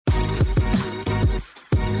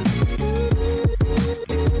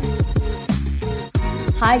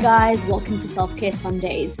Hi guys, welcome to Self Care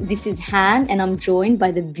Sundays. This is Han and I'm joined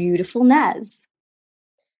by the beautiful Naz.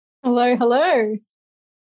 Hello, hello.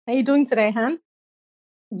 How you doing today, Han?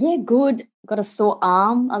 Yeah, good. Got a sore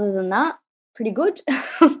arm. Other than that, pretty good.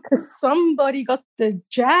 Somebody got the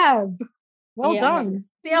jab. Well done.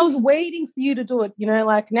 See, I was waiting for you to do it.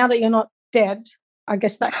 Like now that you're not dead, I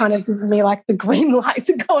guess that kind of gives me like the green light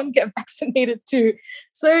to go and get vaccinated too.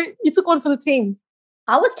 So you took one for the team.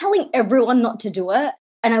 I was telling everyone not to do it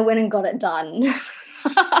and I went and got it done.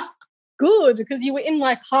 Good, because you were in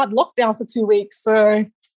like hard lockdown for 2 weeks. So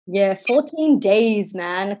yeah, 14 days,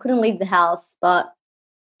 man. I couldn't leave the house, but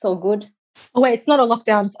it's all good. Oh, wait, it's not a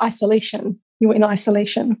lockdown, it's isolation. You were in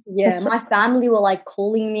isolation. Yeah, my family were like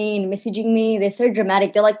calling me and messaging me. They're so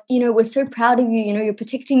dramatic. They're like, we're so proud of you. You're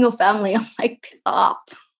protecting your family. I'm like, piss off.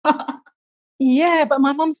 Yeah, but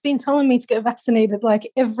my mum's been telling me to get vaccinated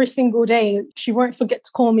like every single day. She won't forget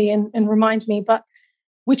to call me and remind me. But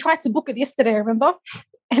we tried to book it yesterday, remember?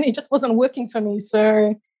 And it just wasn't working for me.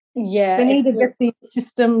 So yeah, they need to get the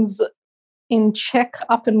systems in check,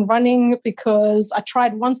 up and running, because I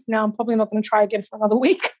tried once now. I'm probably not going to try again for another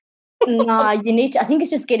week. Nah, you need to. I think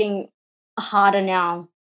it's just getting harder now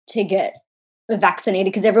to get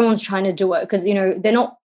vaccinated because everyone's trying to do it because, they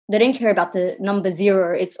don't care about the number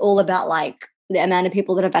 0. It's all about like the amount of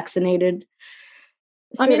people that are vaccinated.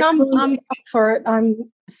 So, I mean, I'm up for it.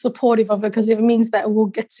 I'm supportive of it because if it means that we'll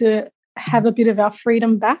get to have a bit of our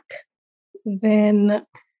freedom back, then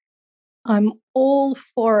I'm all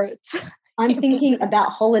for it. I'm thinking about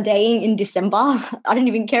holidaying in December. I don't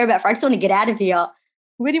even care about. I just want to get out of here.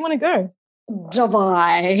 Where do you want to go?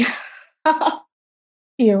 Dubai.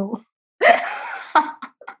 Ew.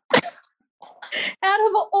 Out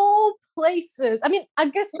of all places. I mean, I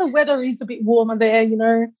guess the weather is a bit warmer there,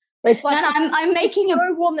 It's like I'm making it's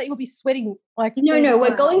so warm that you'll be sweating. Like no,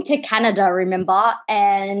 we're going to Canada, remember?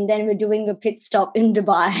 And then we're doing a pit stop in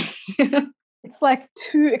Dubai. It's like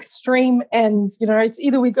two extreme ends, It's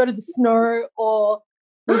either we go to the snow or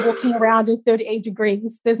we're walking around in 38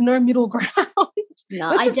 degrees. There's no middle ground. No,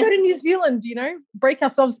 Let's just go to New Zealand, break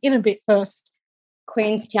ourselves in a bit first.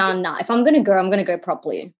 Queenstown, no. If I'm going to go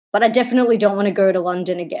properly. But I definitely don't want to go to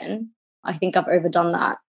London again. I think I've overdone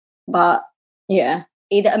that. But yeah,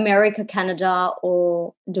 either America, Canada,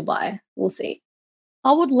 or Dubai. We'll see.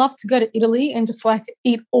 I would love to go to Italy and just like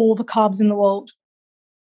eat all the carbs in the world.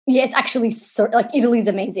 Yeah, it's actually so like Italy's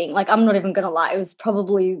amazing. Like I'm not even going to lie. It was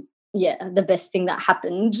probably, the best thing that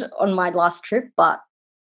happened on my last trip. But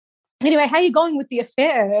anyway, how are you going with the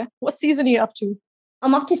affair? What season are you up to?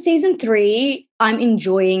 I'm up to season 3. I'm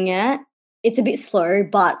enjoying it. It's a bit slow,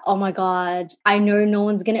 but oh my God, I know no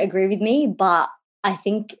one's going to agree with me, but I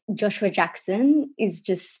think Joshua Jackson is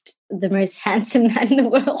just the most handsome man in the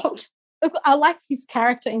world. Look, I like his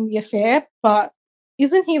character in the affair, but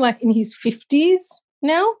isn't he like in his 50s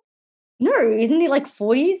now? No, isn't he like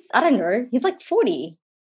 40s? I don't know. He's like 40.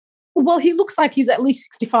 Well, he looks like he's at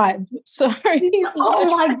least 65. So he's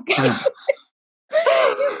oh my God.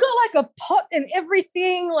 He's got like a pot and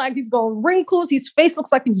everything. Like he's got wrinkles. His face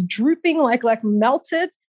looks like he's drooping, like melted.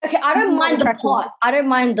 Okay, I don't mind the pot. I don't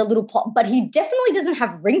mind the little pot, but he definitely doesn't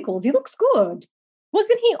have wrinkles. He looks good.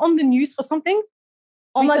 Wasn't he on the news for something?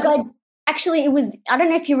 Oh recently? My God. Actually, it was, I don't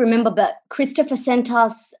know if you remember, but Christopher sent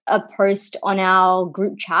us a post on our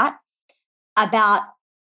group chat about...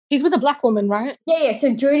 He's with a black woman, right? Yeah.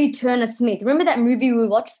 So Jodie Turner-Smith. Remember that movie we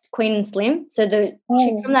watched, Queen and Slim? So the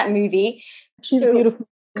chick from that movie... She's beautiful.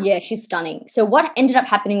 Yeah, she's stunning. So what ended up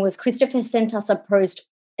happening was Christopher sent us a post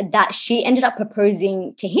that she ended up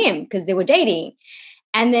proposing to him because they were dating.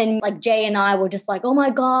 And then like Jay and I were just like, oh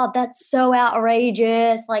my God, that's so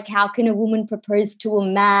outrageous. Like, how can a woman propose to a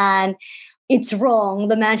man? It's wrong.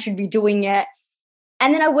 The man should be doing it.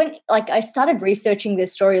 And then I started researching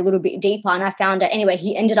this story a little bit deeper and I found out, anyway,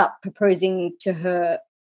 he ended up proposing to her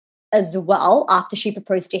as well after she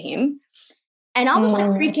proposed to him. And I was like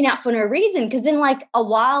freaking out for no reason because then like a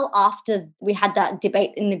while after we had that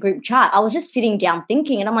debate in the group chat, I was just sitting down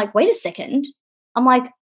thinking and I'm like, wait a second. I'm like,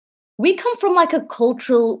 we come from like a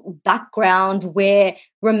cultural background where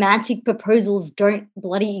romantic proposals don't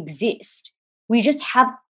bloody exist. We just have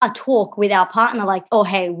a talk with our partner like, oh,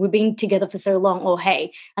 hey, we've been together for so long. Or,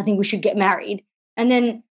 hey, I think we should get married. And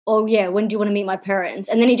then, oh, yeah, when do you want to meet my parents?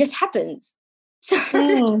 And then it just happens. So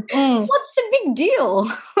what's the big deal?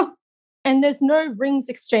 And there's no rings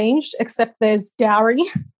exchanged except there's dowry.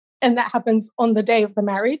 And that happens on the day of the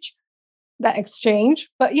marriage, that exchange.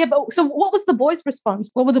 But so what was the boys'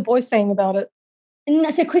 response? What were the boys saying about it? And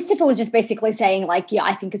so Christopher was just basically saying like, yeah,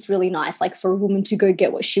 I think it's really nice like for a woman to go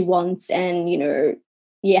get what she wants and,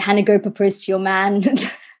 Hannah, go propose to your man.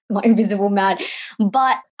 my invisible man.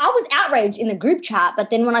 But I was outraged in the group chat. But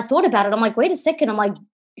then when I thought about it, I'm like, wait a second. I'm like,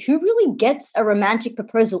 who really gets a romantic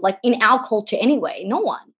proposal? Like in our culture anyway, no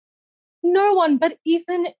one. No one. But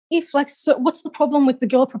even if like, so what's the problem with the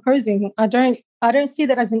girl proposing? I don't see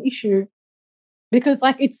that as an issue, because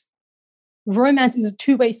like romance is a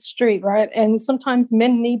two-way street, right? And sometimes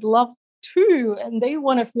men need love too, and they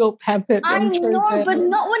want to feel pampered. I know, but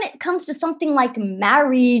not when it comes to something like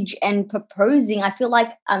marriage and proposing. I feel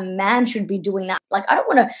like a man should be doing that. Like, I don't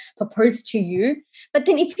want to propose to you. But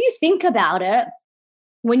then if you think about it,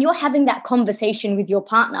 when you're having that conversation with your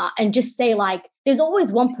partner and just say like, there's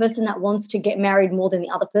always one person that wants to get married more than the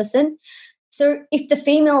other person. So if the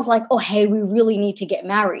female's like, oh, hey, we really need to get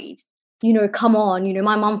married, come on,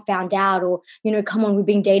 my mom found out, or, come on, we've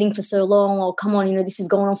been dating for so long, or come on, this is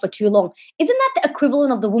going on for too long. Isn't that the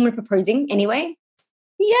equivalent of the woman proposing anyway?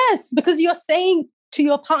 Yes, because you're saying to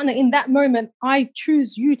your partner in that moment, I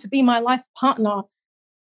choose you to be my life partner.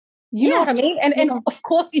 You know what I mean? And of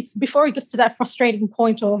course, it's before it gets to that frustrating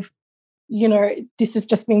point of, this has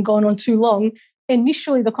just been going on too long.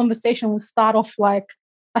 Initially, the conversation will start off like,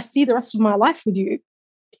 I see the rest of my life with you.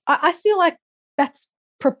 I feel like that's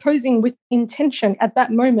proposing with intention at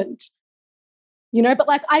that moment, but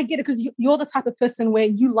like I get it, because you're the type of person where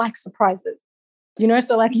you like surprises,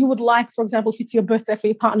 so like you would like, for example, if it's your birthday, for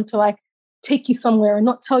your partner to like take you somewhere and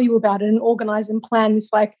not tell you about it and organize and plan this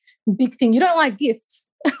like big thing. You don't like gifts,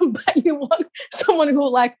 but you want someone who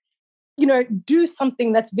will like, do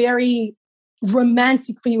something that's very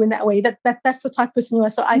romantic for you in that way. That's the type of person you are.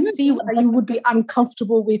 So I see why you would be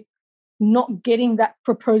uncomfortable with not getting that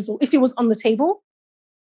proposal if it was on the table.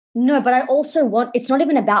 No, but I also it's not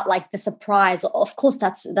even about like the surprise. Of course,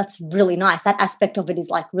 that's really nice. That aspect of it is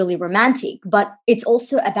like really romantic, but it's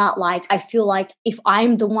also about like, I feel like if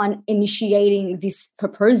I'm the one initiating this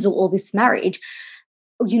proposal or this marriage,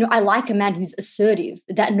 I like a man who's assertive,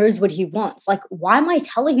 that knows what he wants. Like, why am I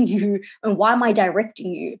telling you and why am I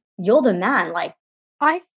directing you? You're the man. Like,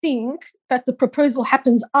 I think that the proposal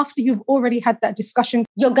happens after you've already had that discussion.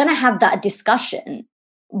 You're going to have that discussion,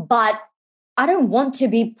 but I don't want to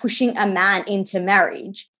be pushing a man into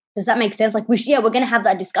marriage. Does that make sense? Like, we're going to have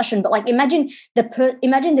that discussion, but like, imagine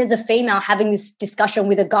there's a female having this discussion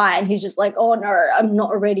with a guy and he's just like, oh no, I'm not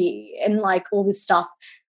ready, and like all this stuff.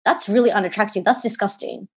 That's really unattractive. That's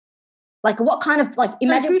disgusting. Like, what kind of like,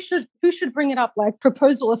 imagine who should bring it up? Like,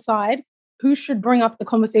 proposal aside, who should bring up the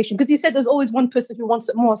conversation? Because you said there's always one person who wants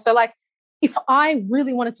it more. So like, if I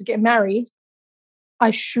really wanted to get married, I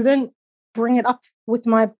shouldn't bring it up with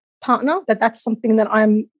my partner that's something that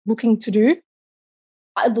I'm looking to do.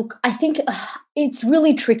 I think it's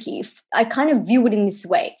really tricky. I kind of view it in this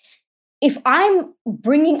way. If I'm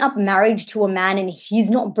bringing up marriage to a man and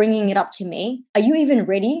he's not bringing it up to me, are you even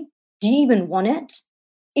ready? Do you even want it?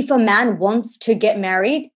 If a man wants to get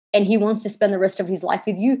married and he wants to spend the rest of his life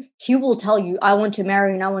with you, he will tell you, I want to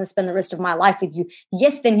marry and I want to spend the rest of my life with you.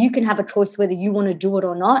 Yes, then you can have a choice whether you want to do it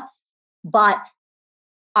or not. But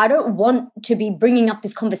I don't want to be bringing up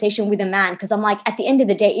this conversation with a man, because I'm like, at the end of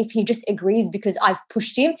the day, if he just agrees because I've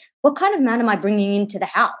pushed him, what kind of man am I bringing into the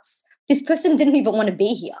house? This person didn't even want to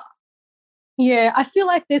be here. Yeah, I feel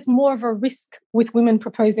like there's more of a risk with women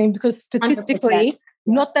proposing, because statistically, 100%.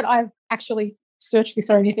 Not that I've actually searched this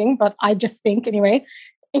or anything, but I just think anyway,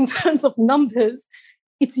 in terms of numbers,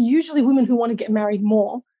 it's usually women who want to get married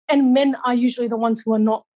more, and men are usually the ones who are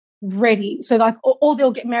not ready. So like, or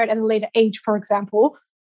they'll get married at a later age, for example.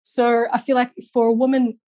 So I feel like for a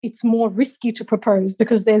woman, it's more risky to propose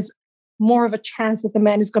because there's more of a chance that the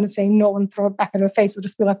man is going to say no and throw it back in her face, or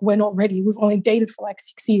just be like, we're not ready. We've only dated for like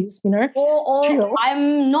 6 years, Or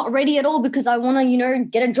I'm not ready at all because I want to,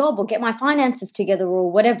 get a job or get my finances together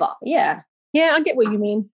or whatever. Yeah. Yeah, I get what you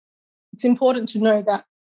mean. It's important to know that,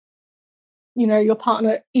 your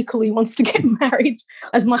partner equally wants to get married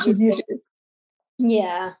as much as you do.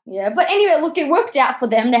 Yeah. But anyway, look, it worked out for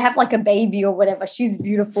them. They have like a baby or whatever. She's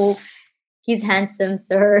beautiful. He's handsome.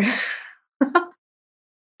 So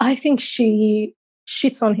I think she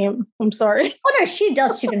shits on him. I'm sorry. Oh no, she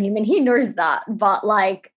does shit on him and he knows that. But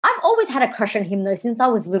like, I've always had a crush on him though, since I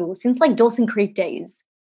was little, since like Dawson Creek days.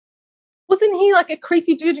 Wasn't he like a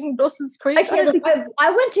creepy dude in Dawson's Creek? Okay, I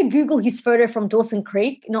went to Google his photo from Dawson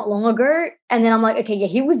Creek not long ago. And then I'm like, okay, yeah,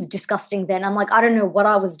 he was disgusting then. I'm like, I don't know what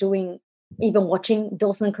I was doing even watching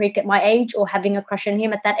Dawson Creek at my age or having a crush on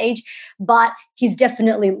him at that age. But he's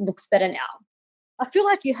definitely looks better now. I feel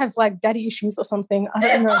like you have like daddy issues or something. I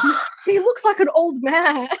don't know. He looks like an old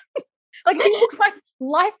man. Like he looks like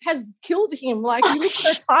life has killed him. Like he looks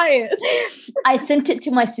so tired. I sent it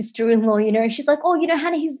to my sister-in-law, she's like, oh,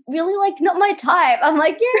 Hannah, he's really like not my type. I'm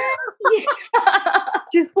like, yes.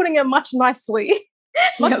 She's putting it much nicely.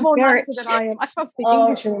 Much more nicer than I am. I can't speak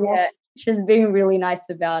English anymore. Yeah. She's being really nice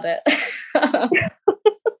about it.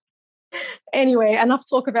 Anyway, enough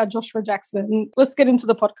talk about Joshua Jackson. Let's get into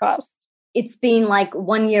the podcast. It's been like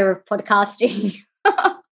 1 year of podcasting.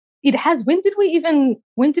 It has. When did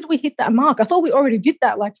we hit that mark? I thought we already did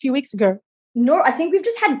that like a few weeks ago. No, I think we've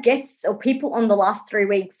just had guests or people on the last 3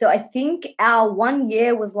 weeks. So I think our 1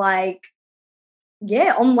 year was like,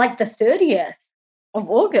 on like the 30th of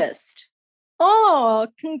August. Oh,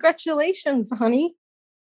 congratulations, honey.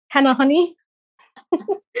 Hannah, honey.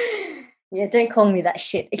 Yeah, don't call me that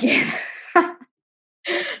shit again.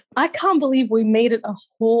 I can't believe we made it a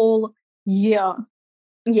whole year.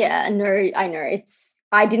 Yeah, no, I know.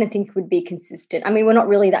 I didn't think it would be consistent. I mean, we're not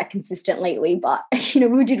really that consistent lately, but,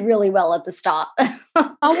 we did really well at the start.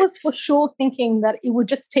 I was for sure thinking that it would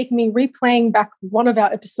just take me replaying back one of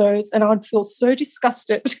our episodes and I'd feel so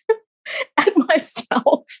disgusted at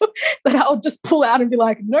myself that I would just pull out and be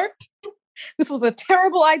like, nope, this was a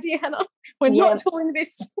terrible idea, Hannah. We're not doing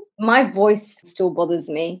this. My voice still bothers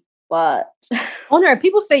me, but... Oh, no,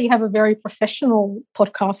 people say you have a very professional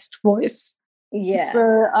podcast voice. Yeah.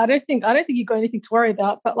 So I don't think you got anything to worry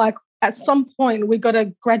about. But like at some point we got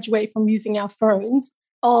to graduate from using our phones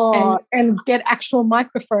and get actual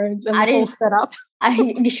microphones and all set up.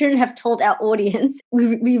 You shouldn't have told our audience.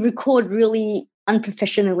 We record really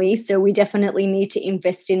unprofessionally, so we definitely need to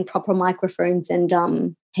invest in proper microphones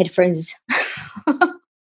and headphones.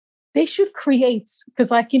 They should create, because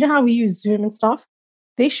like how we use Zoom and stuff.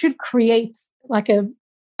 They should create like a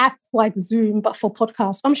app like Zoom but for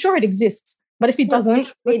podcasts. I'm sure it exists. But if it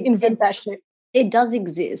doesn't, let's invent that shit. It does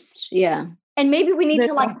exist, yeah. And maybe we need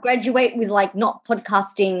to like graduate with like not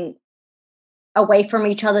podcasting away from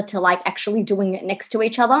each other to like actually doing it next to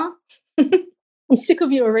each other. I'm sick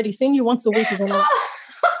of you already. Seeing you once a week is enough.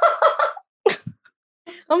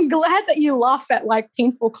 I'm glad that you laugh at like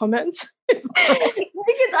painful comments. It's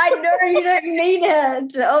because I know you don't mean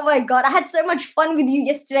it. Oh my God. I had so much fun with you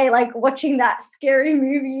yesterday, like watching that scary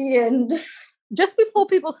movie and... Just before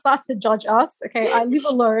people start to judge us, okay, I live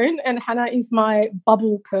alone and Hannah is my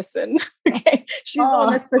bubble person, okay? She's the one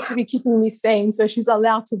that's supposed to be keeping me sane, so she's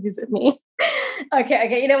allowed to visit me.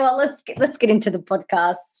 Okay, you know what? Let's get into the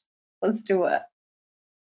podcast. Let's do it.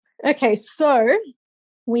 Okay, so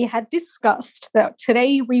we had discussed that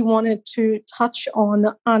today we wanted to touch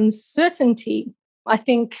on uncertainty. I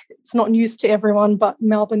think it's not news to everyone, but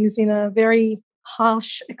Melbourne is in a very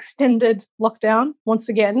harsh, extended lockdown once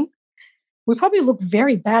again. We probably look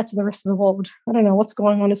very bad to the rest of the world. I don't know what's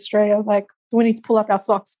going on in Australia. Like, we need to pull up our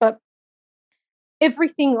socks. But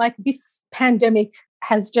everything, like this pandemic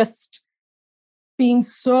has just been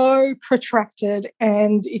so protracted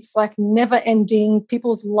and it's like never ending.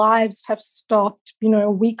 People's lives have stopped.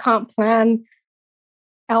 We can't plan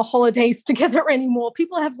our holidays together anymore.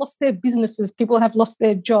 People have lost their businesses. People have lost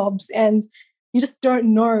their jobs. And you just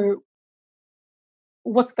don't know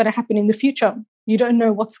what's going to happen in the future. You don't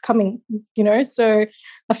know what's coming, So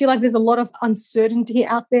I feel like there's a lot of uncertainty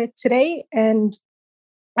out there today. And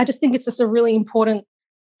I just think it's just a really important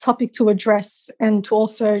topic to address and to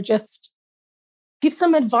also just give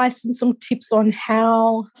some advice and some tips on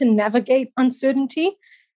how to navigate uncertainty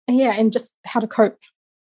and just how to cope.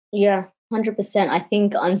 Yeah, 100%. I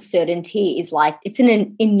think uncertainty is like, it's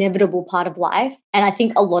an inevitable part of life. And I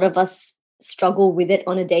think a lot of us struggle with it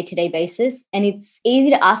on a day-to-day basis. And it's easy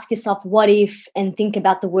to ask yourself, what if, and think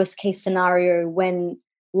about the worst case scenario when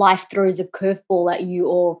life throws a curveball at you,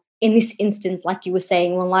 or in this instance, like you were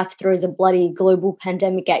saying, when life throws a bloody global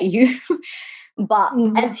pandemic at you. But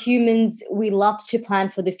as humans, we love to plan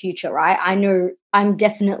for the future, right? I know I'm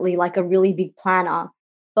definitely like a really big planner.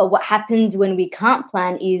 But what happens when we can't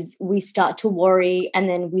plan is we start to worry and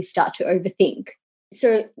then we start to overthink.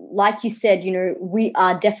 So like you said, we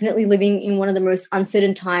are definitely living in one of the most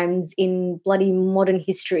uncertain times in bloody modern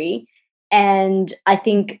history. And I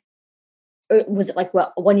think, was it like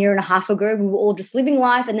 1 year and a half ago, we were all just living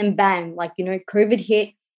life and then bang, COVID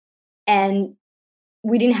hit and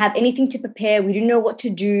we didn't have anything to prepare. We didn't know what to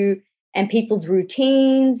do. And people's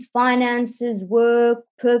routines, finances, work,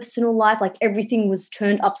 personal life, like everything was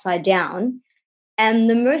turned upside down. And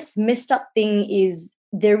the most messed up thing is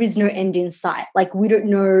there is no end in sight. Like, we don't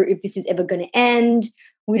know if this is ever going to end.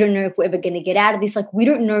 We don't know if we're ever going to get out of this. Like, we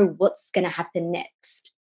don't know what's going to happen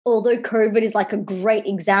next. Although COVID is like a great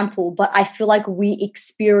example, but I feel like we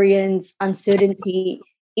experience uncertainty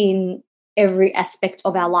in every aspect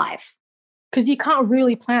of our life. because you can't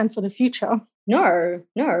really plan for the future. No.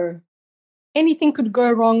 Anything could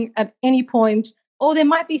go wrong at any point, or there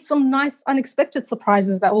might be some nice unexpected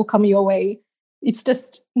surprises that will come your way. It's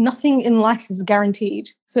just nothing in life is guaranteed.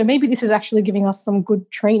 So maybe this is actually giving us some good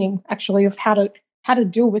training, actually, of how to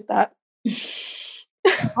deal with that.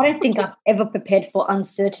 I don't think I've ever prepared for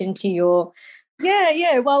uncertainty or...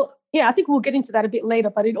 Yeah. Well, yeah, I think we'll get into that a bit later,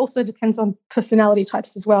 but it also depends on personality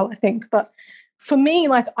types as well, I think. But for me,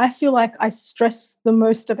 like, I feel like I stress the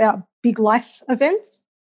most about big life events.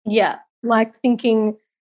 Yeah. Like thinking,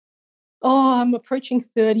 oh, I'm approaching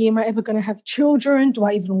 30. Am I ever going to have children? Do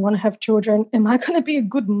I even want to have children? Am I going to be a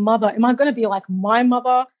good mother? Am I going to be like my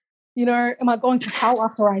mother? You know, am I going to hell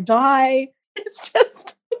after I die? It's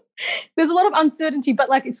just, there's a lot of uncertainty, but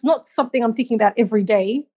like, it's not something I'm thinking about every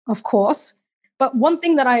day, of course. But one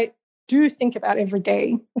thing that I do think about every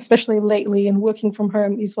day, especially lately and working from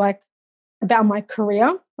home, is like about my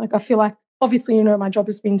career. Like, I feel like, obviously, you know, my job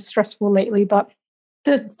has been stressful lately, but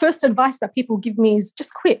the first advice that people give me is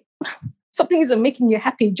just quit. Something isn't making you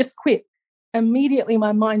happy, just quit. Immediately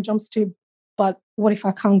my mind jumps to, but what if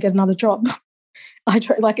I can't get another job? I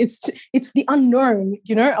don't, like, it's the unknown,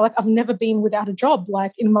 you know, like I've never been without a job,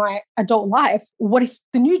 like in my adult life. What if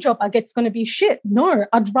the new job I get is going to be shit? No,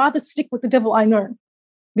 I'd rather stick with the devil I know,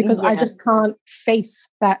 because I just can't face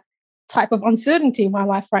that type of uncertainty in my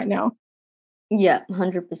life right now. Yeah,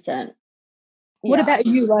 100%. What about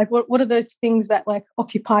you? Like, what are those things that like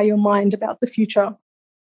occupy your mind about the future?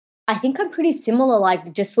 I think I'm pretty similar,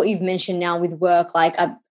 like just what you've mentioned now with work. Like,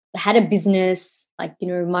 I've had a business, like, you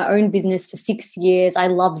know, my own business for 6 years. I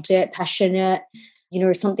loved it, passionate, you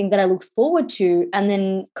know, something that I looked forward to. And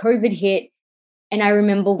then COVID hit. And I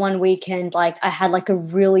remember one weekend, like I had like a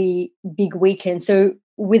really big weekend. So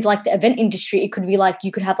with like the event industry, it could be like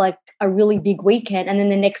you could have like a really big weekend, and then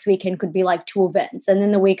the next weekend could be like 2 events, and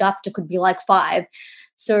then the week after could be like 5.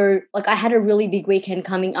 So like I had a really big weekend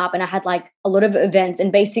coming up, and I had like a lot of events,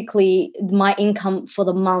 and basically my income for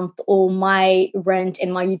the month, or my rent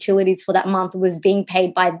and my utilities for that month, was being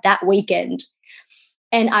paid by that weekend.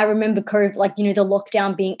 And I remember COVID, like, you know, the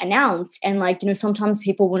lockdown being announced, and like, you know, sometimes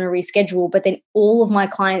people want to reschedule, but then all of my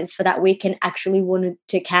clients for that weekend actually wanted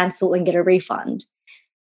to cancel and get a refund.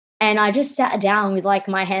 And I just sat down with like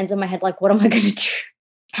my hands on my head, like, what am I going to do?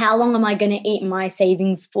 How long am I going to eat my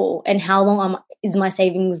savings for? And how long is my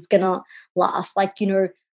savings going to last? Like, you know,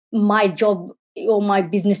 my job or my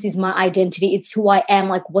business is my identity. It's who I am.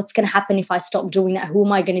 Like, what's going to happen if I stop doing that? Who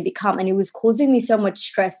am I going to become? And it was causing me so much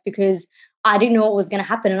stress because I didn't know what was going to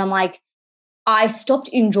happen. And I'm like, I stopped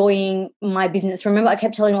enjoying my business. Remember, I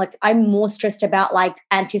kept telling, like, I'm more stressed about like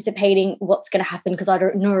anticipating what's going to happen because I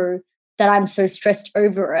don't know, that I'm so stressed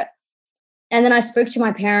over it. And then I spoke to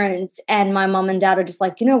my parents, and my mom and dad are just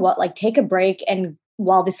like, you know what, like take a break, and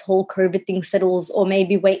while this whole COVID thing settles, or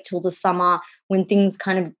maybe wait till the summer when things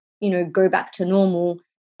kind of, you know, go back to normal.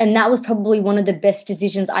 And that was probably one of the best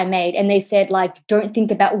decisions I made. And they said, like, don't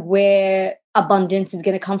think about where abundance is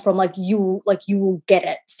going to come from. Like you will get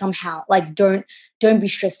it somehow. Like, don't be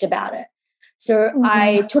stressed about it. So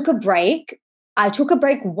I took a break. I took a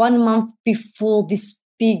break 1 month before this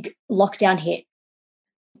big lockdown hit.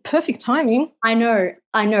 Perfect timing. I know.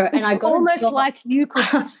 And I got almost like you could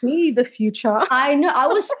see the future. I know. I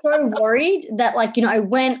was so worried that, like, you know,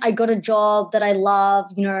 I got a job that I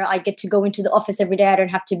love. You know, I get to go into the office every day. I don't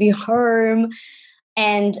have to be home,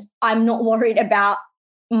 and I'm not worried about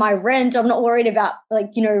my rent. I'm not worried about,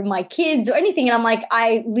 like, you know, my kids or anything. And I'm like,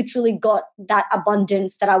 I literally got that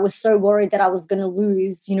abundance that I was so worried that I was going to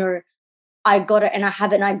lose. You know, I got it, and I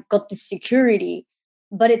have it, and I got the security.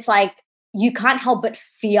 But it's like, you can't help but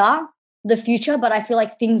fear the future, but I feel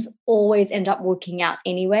like things always end up working out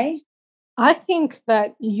anyway. I think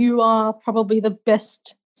that you are probably the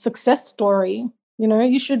best success story. You know, do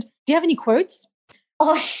you have any quotes?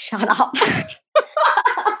 Oh, shut up.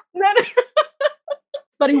 No.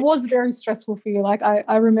 But it was very stressful for you. Like,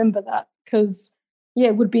 I remember that, because, yeah,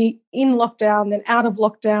 it would be in lockdown, then out of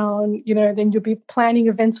lockdown, you know, then you'll be planning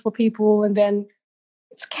events for people, and then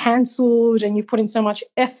it's cancelled, and you've put in so much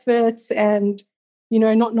effort, and, you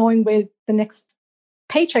know, not knowing where the next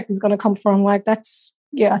paycheck is going to come from. Like, that's,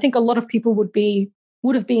 yeah, I think a lot of people would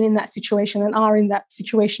have been in that situation and are in that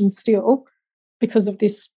situation still because of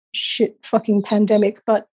this shit fucking pandemic.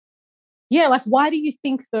 But yeah, like, why do you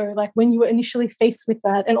think though, like, when you were initially faced with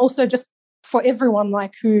that, and also just for everyone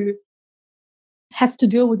like who has to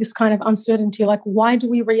deal with this kind of uncertainty, like, why do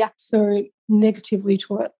we react so negatively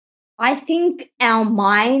to it? I think our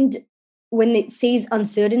mind, when it sees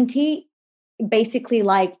uncertainty, basically,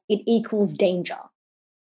 like, it equals danger.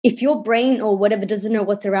 If your brain or whatever doesn't know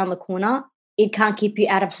what's around the corner, it can't keep you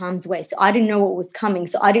out of harm's way. So I didn't know what was coming.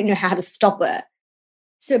 So I didn't know how to stop it.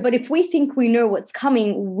 So, but if we think we know what's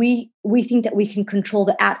coming, we think that we can control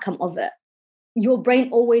the outcome of it. Your brain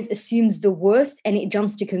always assumes the worst and it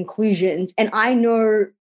jumps to conclusions. And I know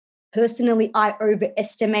personally, I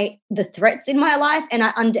overestimate the threats in my life and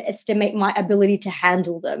I underestimate my ability to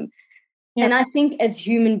handle them. Yep. And I think as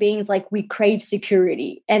human beings, like we crave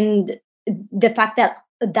security. And the fact that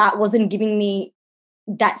that wasn't giving me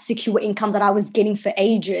that secure income that I was getting for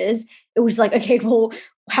ages, it was like, okay, well,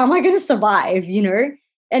 how am I going to survive, you know?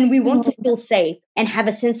 And we want to feel safe and have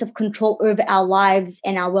a sense of control over our lives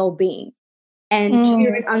and our well-being. And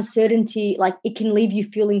fear and uncertainty, like it can leave you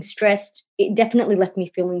feeling stressed. It definitely left me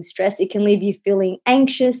feeling stressed. It can leave you feeling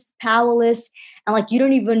anxious, powerless, and like you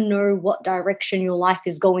don't even know what direction your life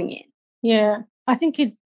is going in. Yeah, I think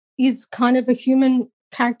it is kind of a human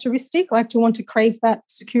characteristic, like to want to crave that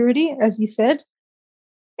security, as you said.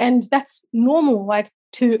 And that's normal, like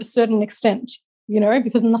to a certain extent, you know,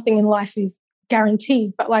 because nothing in life is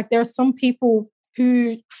guaranteed. But like there are some people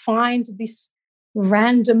who find this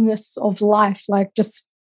randomness of life like just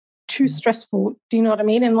too stressful. Do you know what I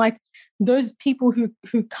mean? And like those people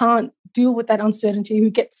who can't deal with that uncertainty, who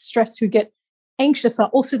get stressed, who get anxious, are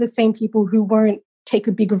also the same people who won't take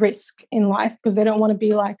a big risk in life because they don't want to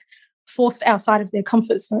be like forced outside of their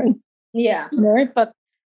comfort zone. Yeah. You know, but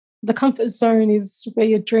the comfort zone is where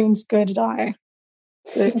your dreams go to die.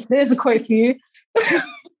 So there's a quote for you.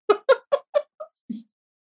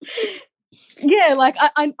 Yeah, like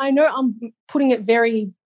I know I'm putting it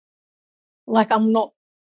very, like I'm not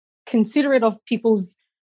considerate of people's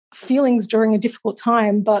feelings during a difficult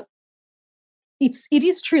time, but it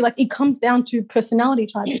is true. Like it comes down to personality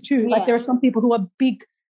types too. Yeah. Like there are some people who are big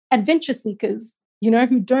adventure seekers, you know,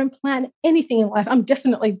 who don't plan anything in life.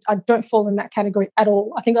 I don't fall in that category at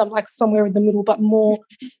all. I think I'm like somewhere in the middle, but more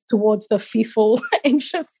towards the fearful,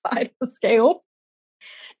 anxious side of the scale.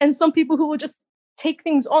 And some people who will just take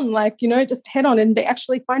things on, like, you know, just head on, and they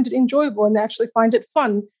actually find it enjoyable and they actually find it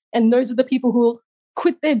fun. And those are the people who will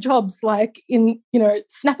quit their jobs like in, you know,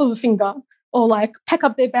 snap of a finger, or like pack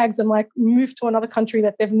up their bags and like move to another country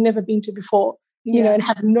that they've never been to before, you know, and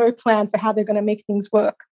have no plan for how they're going to make things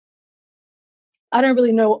work. I don't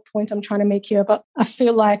really know what point I'm trying to make here, but I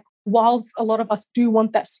feel like whilst a lot of us do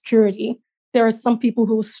want that security, there are some people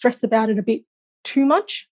who will stress about it a bit too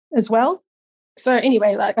much as well. So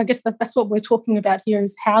anyway, like I guess that's what we're talking about here,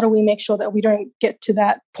 is how do we make sure that we don't get to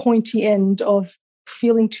that pointy end of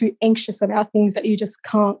feeling too anxious about things that you just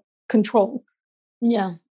can't control.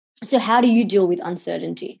 Yeah. So how do you deal with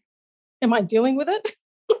uncertainty? Am I dealing with it?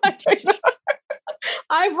 I don't know.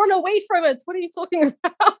 I run away from it. What are you talking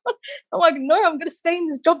about? I'm like, no, I'm going to stay in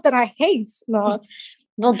this job that I hate. No.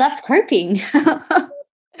 Well, that's coping.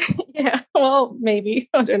 Yeah, well, maybe.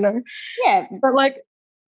 I don't know. Yeah. But like,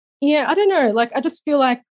 yeah, I don't know. Like, I just feel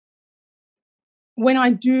like when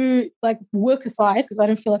I do like work aside, because I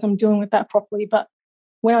don't feel like I'm dealing with that properly, but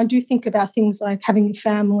when I do think about things like having a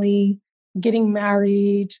family, getting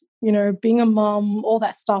married, you know, being a mum, all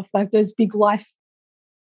that stuff, like those big life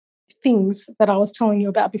things that I was telling you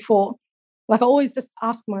about before, like I always just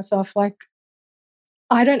ask myself, like,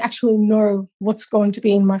 I don't actually know what's going to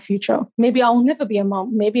be in my future. Maybe I'll never be a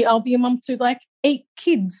mum. Maybe I'll be a mum to like 8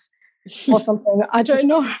 kids or something. I don't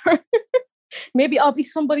know. Maybe I'll be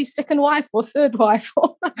somebody's second wife or third wife.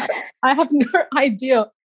 I have no idea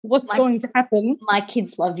what's going to happen. My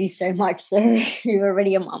kids love you so much, so you're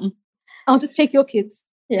already a mum. I'll just take your kids.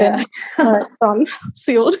 Yeah. Done.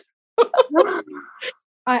 Sealed.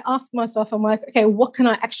 I ask myself, I'm like, okay, what can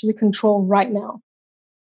I actually control right now?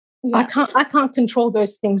 Yeah. I can't control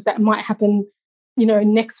those things that might happen, you know,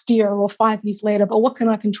 next year or 5 years later, but what can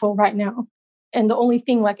I control right now? And the only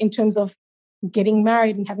thing, like in terms of getting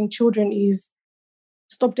married and having children, is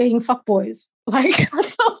stop dating fuckboys. Like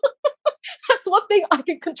that's one thing I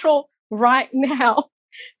can control right now.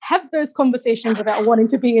 Have those conversations about wanting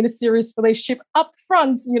to be in a serious relationship up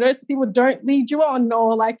front, you know, so people don't lead you on,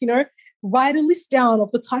 or like, you know, write a list down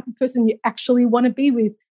of the type of person you actually want to be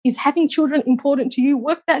with. Is having children important to you?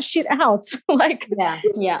 Work that shit out. Like,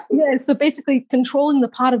 yeah. So basically controlling the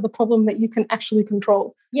part of the problem that you can actually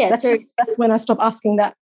control. Yeah. That's when I stop asking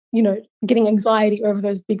that, you know, getting anxiety over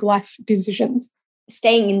those big life decisions.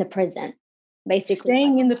 Staying in the present, basically.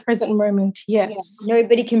 Staying in the present moment, yes. Yeah.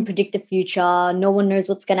 Nobody can predict the future. No one knows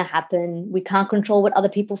what's going to happen. We can't control what other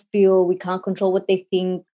people feel. We can't control what they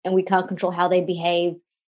think, and we can't control how they behave.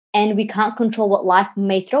 And we can't control what life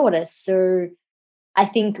may throw at us. So I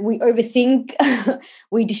think we overthink,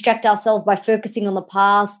 we distract ourselves by focusing on the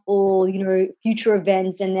past or, you know, future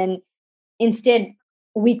events. And then instead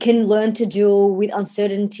we can learn to deal with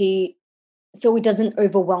uncertainty so it doesn't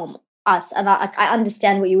overwhelm us. And I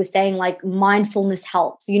understand what you were saying, like mindfulness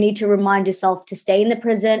helps. You need to remind yourself to stay in the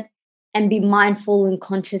present and be mindful and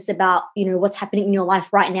conscious about, what's happening in your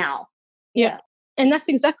life right now. Yeah. And that's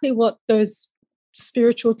exactly what those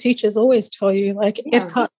spiritual teachers always tell you. Like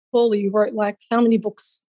Eckhart Tolle wrote like how many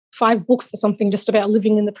books? 5 books or something just about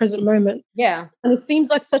living in the present moment. Yeah. And it seems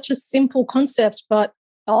like such a simple concept, but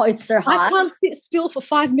it's so hard. I can't sit still for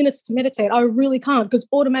 5 minutes to meditate. I really can't, because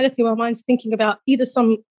automatically my mind's thinking about either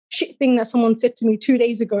some shit thing that someone said to me 2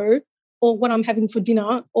 days ago, or what I'm having for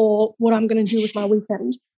dinner, or what I'm going to do with my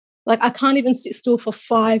weekend. Like I can't even sit still for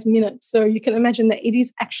 5 minutes. So you can imagine that it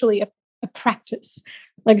is actually a practice,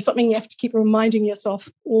 like something you have to keep reminding yourself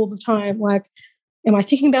all the time. Like, am I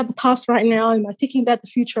thinking about the past right now? Am I thinking about the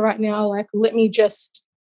future right now? Like, let me just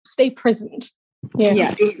stay present.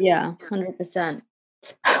 Yeah, 100%.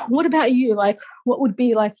 What about you? Like, what would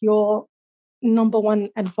be like your number one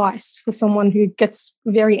advice for someone who gets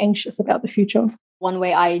very anxious about the future? One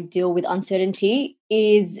way I deal with uncertainty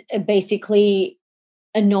is basically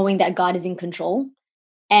knowing that God is in control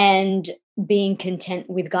and being content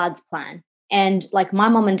with God's plan. And like my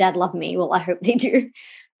mom and dad love me. Well, I hope they do.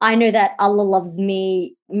 I know that Allah loves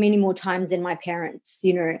me many more times than my parents,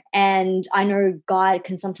 and I know God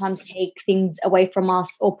can sometimes take things away from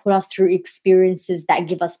us or put us through experiences that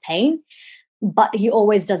give us pain, but he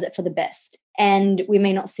always does it for the best. And we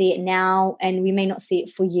may not see it now and we may not see it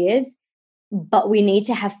for years, but we need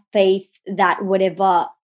to have faith that whatever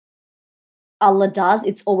Allah does,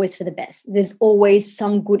 it's always for the best. There's always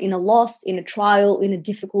some good in a loss, in a trial, in a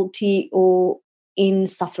difficulty, or in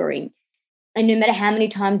suffering. And no matter how many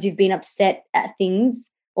times you've been upset at things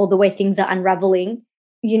or the way things are unraveling,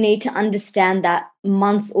 you need to understand that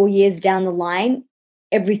months or years down the line,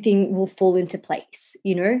 everything will fall into place,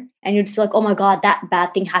 and you're just like, oh my God, that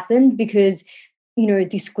bad thing happened because,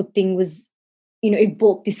 this good thing was, it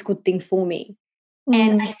brought this good thing for me.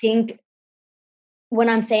 And I think when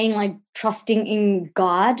I'm saying like trusting in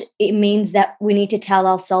God, it means that we need to tell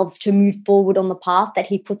ourselves to move forward on the path that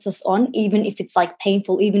he puts us on, even if it's like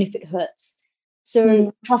painful, even if it hurts.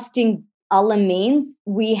 So trusting Allah means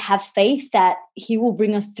we have faith that he will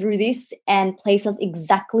bring us through this and place us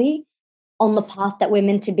exactly on the path that we're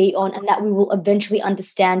meant to be on, and that we will eventually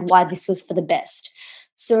understand why this was for the best.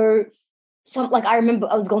 So I remember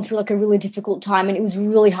I was going through like a really difficult time, and it was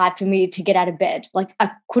really hard for me to get out of bed. Like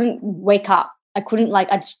I couldn't wake up. I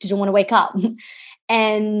just didn't want to wake up.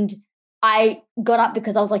 And I got up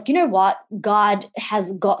because I was like, you know what? God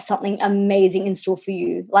has got something amazing in store for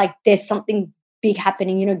you. Like there's something big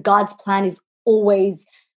happening. God's plan is always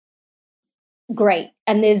great.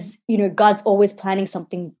 And there's, God's always planning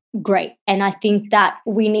something great. And I think that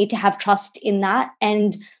we need to have trust in that.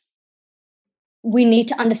 And we need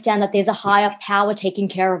to understand that there's a higher power taking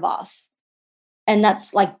care of us. And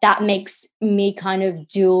that's like, that makes me kind of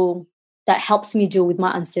that helps me deal with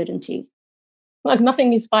my uncertainty. Like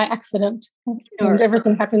nothing is by accident. And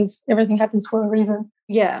everything happens for a reason.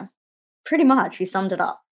 Yeah, pretty much. We summed it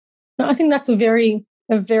up. No, I think that's a very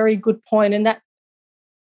good point. And that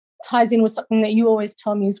ties in with something that you always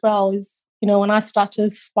tell me as well is, when I start to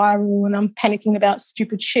spiral and I'm panicking about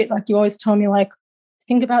stupid shit, like you always tell me, like,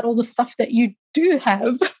 think about all the stuff that you do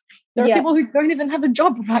have. There are people who don't even have a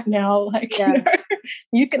job right now. Like,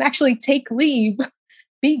 you can actually take leave.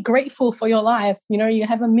 Be grateful for your life. You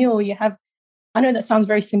have a meal, I know that sounds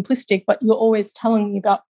very simplistic, but you're always telling me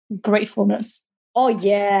about gratefulness. Oh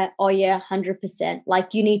yeah, 100%.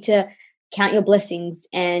 Like you need to count your blessings,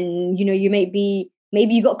 and you maybe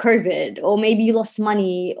you got COVID, or maybe you lost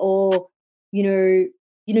money, or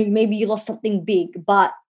maybe you lost something big,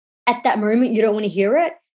 but at that moment you don't want to hear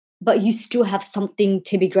it, but you still have something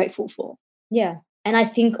to be grateful for. Yeah. And I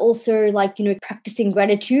think also like, practicing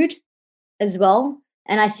gratitude as well.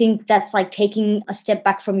 And I think that's like taking a step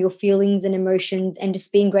back from your feelings and emotions and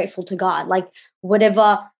just being grateful to God. Like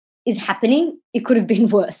whatever is happening, it could have been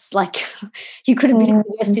worse. Like you could have been in a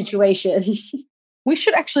worse situation. We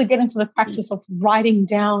should actually get into the practice of writing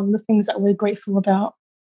down the things that we're grateful about.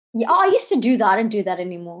 Yeah, I used to do that. I don't do that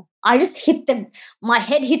anymore. I just my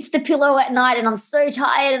head hits the pillow at night and I'm so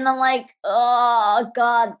tired and I'm like, oh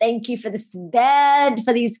God, thank you for this bed,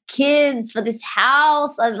 for these kids, for this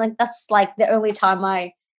house. And like, that's like the only time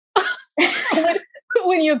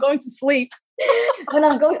when you're going to sleep. When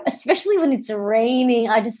I'm going, especially when it's raining,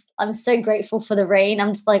 I'm so grateful for the rain.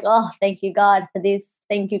 I'm just like, oh, thank you, God, for this.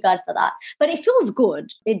 Thank you, God, for that. But it feels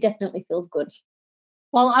good. It definitely feels good.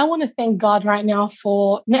 Well, I want to thank God right now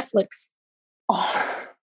for Netflix. Oh.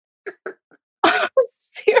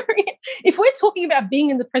 serious. If we're talking about being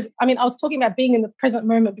in the present, I mean, I was talking about being in the present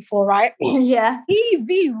moment before, right? Yeah.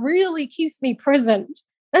 TV really keeps me present.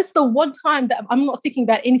 That's the one time that I'm not thinking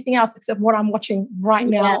about anything else except what I'm watching right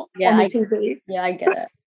now on the TV. Yeah, I get it.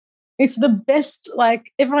 It's the best,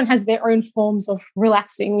 like everyone has their own forms of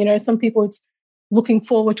relaxing. You know, some people it's looking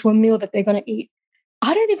forward to a meal that they're going to eat.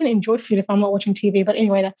 I don't even enjoy food if I'm not watching TV. But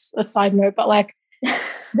anyway, that's a side note. But like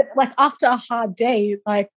after a hard day,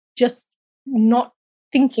 like just not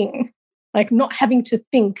thinking, like not having to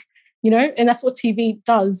think, you know, and that's what TV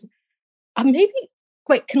does. Maybe,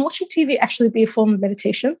 wait, can watching TV actually be a form of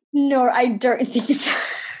meditation? No, I don't think so.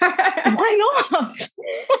 Why not?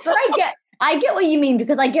 But I get what you mean,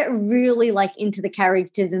 because I get really like into the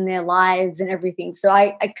characters and their lives and everything. So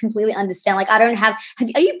I completely understand. Like I don't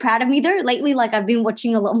are you proud of me though? Lately, like I've been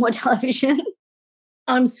watching a lot more television.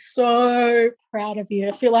 I'm so proud of you.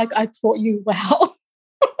 I feel like I taught you well.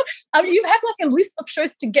 I mean, you have like a list of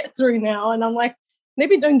shows to get through now. And I'm like,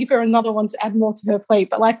 maybe don't give her another one to add more to her plate.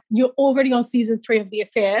 But like you're already on season 3 of The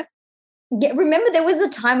Affair. Yeah, remember there was a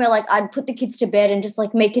time where like I'd put the kids to bed and just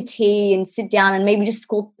like make a tea and sit down and maybe just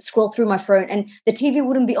scroll through my phone and the TV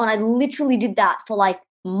wouldn't be on. I literally did that for like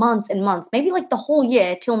months and months, maybe like the whole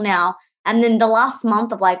year till now. And then the last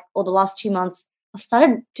month of like, or the last 2 months, I've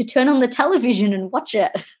started to turn on the television and watch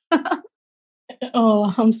it.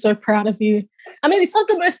 Oh, I'm so proud of you. I mean, it's not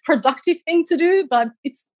the most productive thing to do, but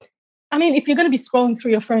I mean, if you're going to be scrolling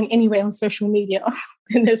through your phone anyway on social media,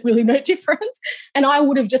 then there's really no difference. And I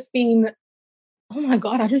would have just been, oh my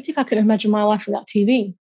God, I don't think I could imagine my life without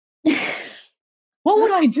TV. What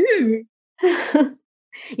would I do?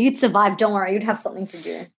 You'd survive. Don't worry. You'd have something to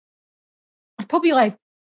do. I'd probably like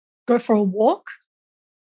go for a walk.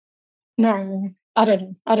 No, I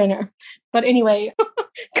don't know. But anyway,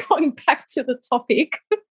 going back to the topic,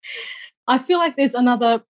 I feel like there's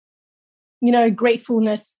another, you know,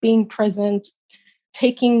 gratefulness, being present,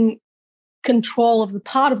 taking control of the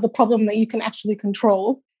part of the problem that you can actually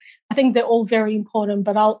control. I think they're all very important,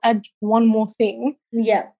 but I'll add one more thing.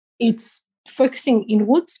 Yeah. It's focusing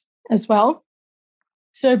inwards as well.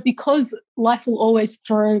 So because life will always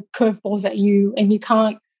throw curveballs at you and you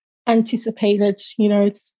can't anticipate it, you know,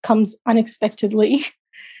 it comes unexpectedly.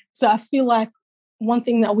 So I feel like one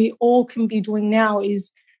thing that we all can be doing now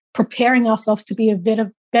is preparing ourselves to be a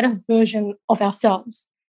better version of ourselves,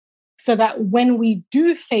 so that when we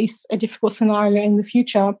do face a difficult scenario in the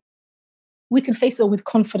future, we can face it with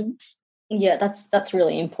confidence. Yeah, that's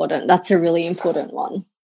really important. That's a really important one.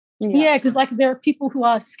 Yeah, because like there are people who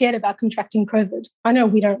are scared about contracting COVID. I know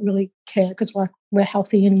we don't really care because we're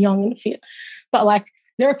healthy and young and fit, but like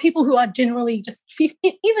there are people who are generally just,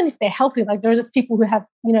 even if they're healthy, like there are just people who have,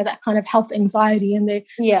 you know, that kind of health anxiety and they're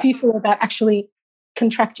fearful about actually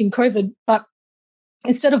contracting COVID. But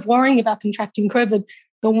instead of worrying about contracting COVID,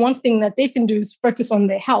 the one thing that they can do is focus on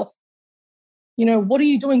their health. You know, what are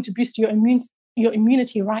you doing to boost your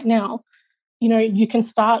immunity right now? You know, you can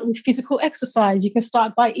start with physical exercise. You can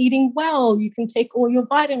start by eating well. You can take all your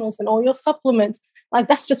vitamins and all your supplements. Like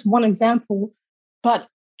that's just one example. But,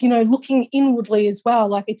 you know, looking inwardly as well,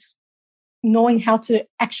 like it's knowing how to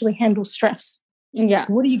actually handle stress. Yeah.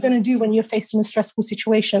 What are you going to do when you're faced in a stressful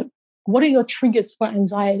situation? What are your triggers for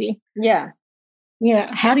anxiety? Yeah.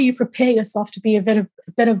 Yeah. How do you prepare yourself to be a better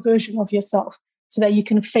version of yourself so that you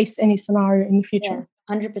can face any scenario in the future?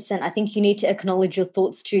 Yeah, 100%. I think you need to acknowledge your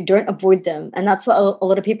thoughts too. Don't avoid them. And that's what a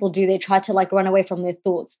lot of people do. They try to like run away from their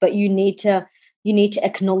thoughts, but you need to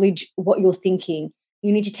acknowledge what you're thinking.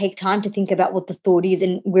 You need to take time to think about what the thought is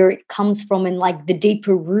and where it comes from and like the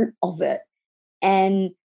deeper root of it. And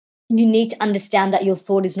you need to understand that your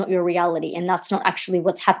thought is not your reality and that's not actually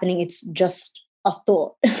what's happening. It's just a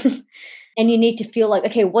thought. And you need to feel like,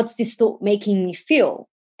 okay, what's this thought making me feel?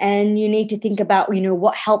 And you need to think about, you know,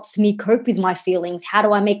 what helps me cope with my feelings? How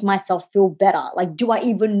do I make myself feel better? Like, do I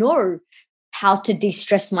even know how to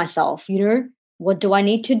de-stress myself? You know, what do I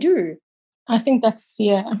need to do? I think that's,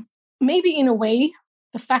 maybe in a way,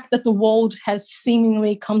 the fact that the world has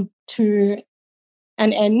seemingly come to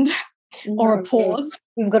an end or a pause.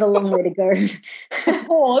 We've got a long way to go. A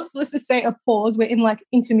pause, let's just say a pause. We're in like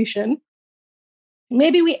intermission.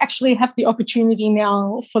 Maybe we actually have the opportunity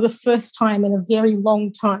now for the first time in a very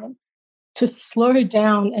long time to slow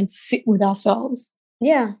down and sit with ourselves.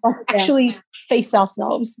 Yeah. Actually face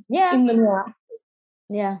ourselves in the mirror.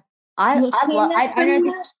 Yeah. I know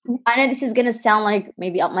this is going to sound like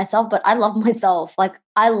maybe up myself, but I love myself. Like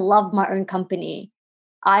I love my own company.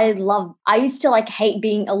 I used to like hate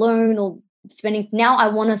being alone or now I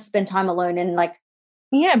want to spend time alone and like.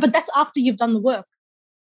 Yeah, but that's after you've done the work.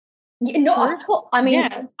 Yeah, no, of course. I mean,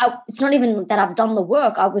 it's not even that I've done the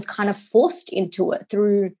work. I was kind of forced into it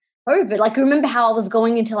through COVID. Like, remember how I was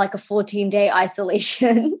going into like a 14-day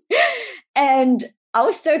isolation and I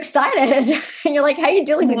was so excited. And you're like, how are you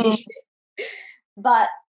dealing with this shit? But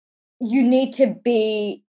you need to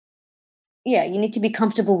be, you need to be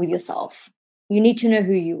comfortable with yourself. You need to know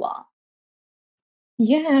who you are.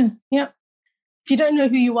 Yeah. If you don't know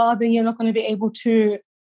who you are, then you're not going to be able to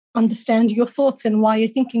understand your thoughts and why you're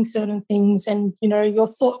thinking certain things, and, you know, your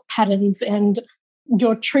thought patterns and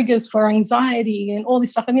your triggers for anxiety and all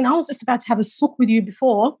this stuff. I mean, I was just about to have a sook with you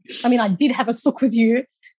before. I mean, I did have a sook with you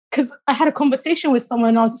because I had a conversation with someone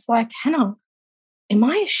and I was just like, Hannah, am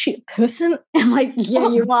I a shit person? I'm like, yeah,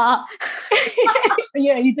 you are.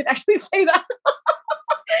 Yeah, you did actually say that.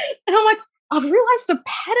 And I'm like, I've realized a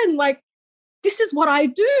pattern, like, this is what I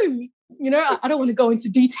do. You know, I don't want to go into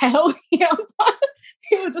detail here, but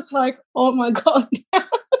you're just like, oh my God.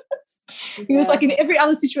 It's like in every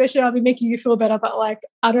other situation, I'll be making you feel better, but like,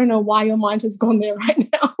 I don't know why your mind has gone there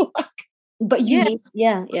right now. But you need,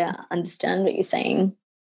 understand what you're saying.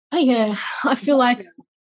 Yeah, I feel like,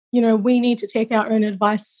 you know, we need to take our own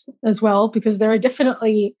advice as well, because there are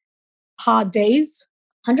definitely hard days.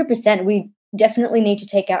 100%. We definitely need to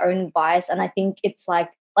take our own advice. And I think it's like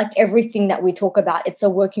everything that we talk about, it's a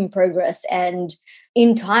work in progress. And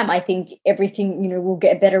in time, I think everything, you know, will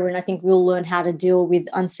get better. And I think we'll learn how to deal with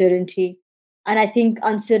uncertainty. And I think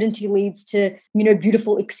uncertainty leads to, you know,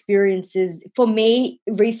 beautiful experiences. For me,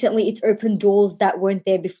 recently, it's opened doors that weren't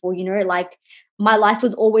there before, you know, like my life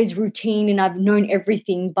was always routine and I've known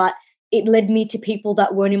everything, but it led me to people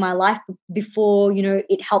that weren't in my life before, you know,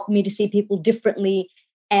 it helped me to see people differently.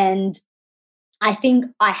 And I think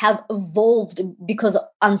I have evolved because of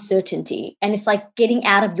uncertainty. And it's like getting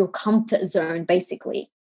out of your comfort zone, basically.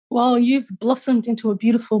 Well, you've blossomed into a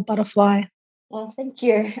beautiful butterfly. Well, thank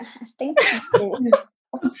you. Thank you.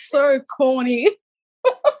 It's so corny.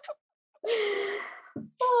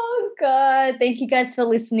 Oh, God. Thank you guys for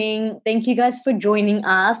listening. Thank you guys for joining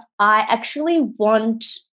us. I actually want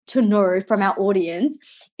to know from our audience,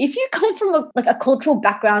 if you come from a cultural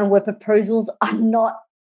background where proposals are not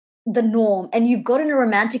the norm and you've gotten a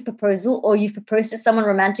romantic proposal or you've proposed to someone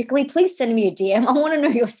romantically, please send me a DM. I want to know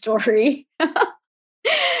your story.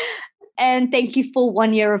 And thank you for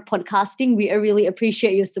 1 year of podcasting. We really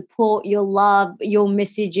appreciate your support, your love, your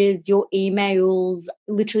messages, your emails.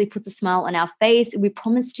 It literally puts a smile on our face. We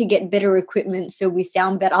promise to get better equipment so we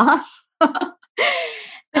sound better.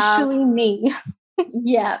 Especially me.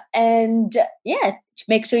 Yeah. And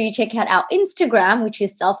make sure you check out our Instagram, which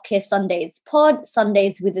is Self-Care Sundays Pod,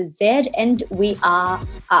 Sundays with a Z, and we are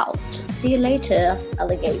out. See you later,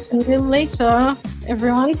 alligator. See you later,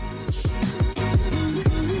 everyone.